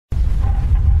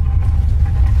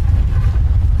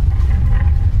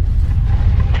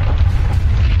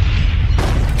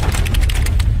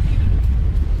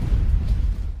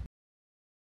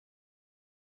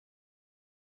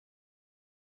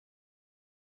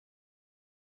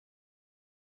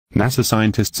NASA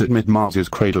scientists admit Mars is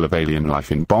cradle of alien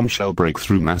life in Bombshell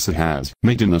breakthrough. NASA has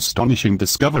made an astonishing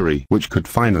discovery which could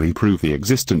finally prove the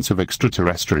existence of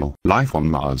extraterrestrial life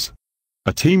on Mars.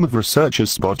 A team of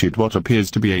researchers spotted what appears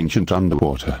to be ancient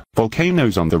underwater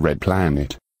volcanoes on the red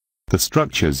planet. The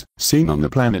structures, seen on the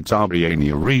planet's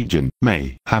Arbiania region,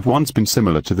 may have once been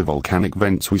similar to the volcanic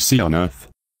vents we see on Earth.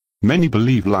 Many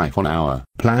believe life on our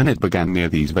planet began near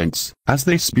these vents, as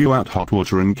they spew out hot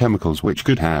water and chemicals which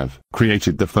could have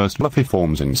created the first life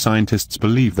forms, and scientists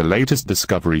believe the latest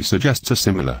discovery suggests a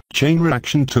similar chain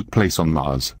reaction took place on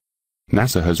Mars.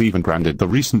 NASA has even granted the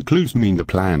recent clues mean the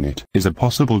planet is a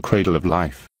possible cradle of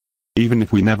life. Even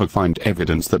if we never find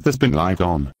evidence that there's been life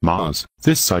on Mars,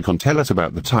 this site can tell us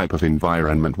about the type of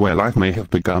environment where life may have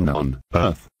begun on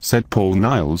Earth, said Paul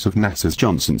Niles of NASA's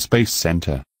Johnson Space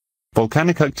Center.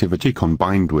 Volcanic activity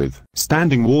combined with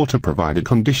standing water provided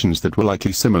conditions that were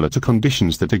likely similar to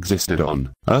conditions that existed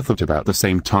on Earth at about the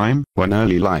same time, when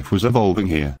early life was evolving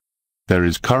here. There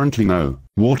is currently no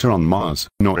water on Mars,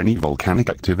 nor any volcanic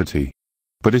activity.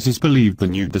 But it is believed the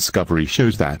new discovery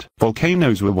shows that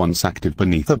volcanoes were once active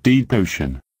beneath a deep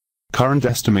ocean. Current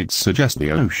estimates suggest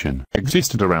the ocean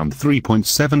existed around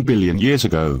 3.7 billion years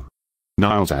ago.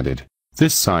 Niles added,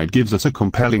 "This site gives us a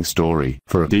compelling story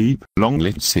for a deep,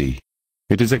 long-lived sea.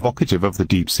 It is evocative of the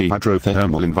deep-sea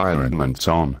hydrothermal environments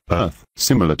on Earth,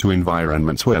 similar to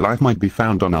environments where life might be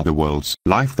found on other worlds,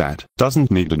 life that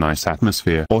doesn't need a nice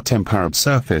atmosphere or temperate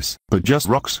surface, but just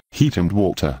rocks, heat and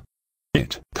water."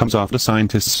 It comes after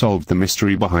scientists solved the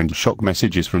mystery behind shock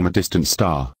messages from a distant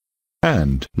star.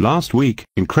 And last week,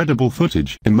 incredible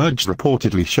footage emerged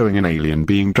reportedly showing an alien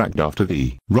being dragged after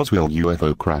the Roswell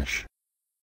UFO crash.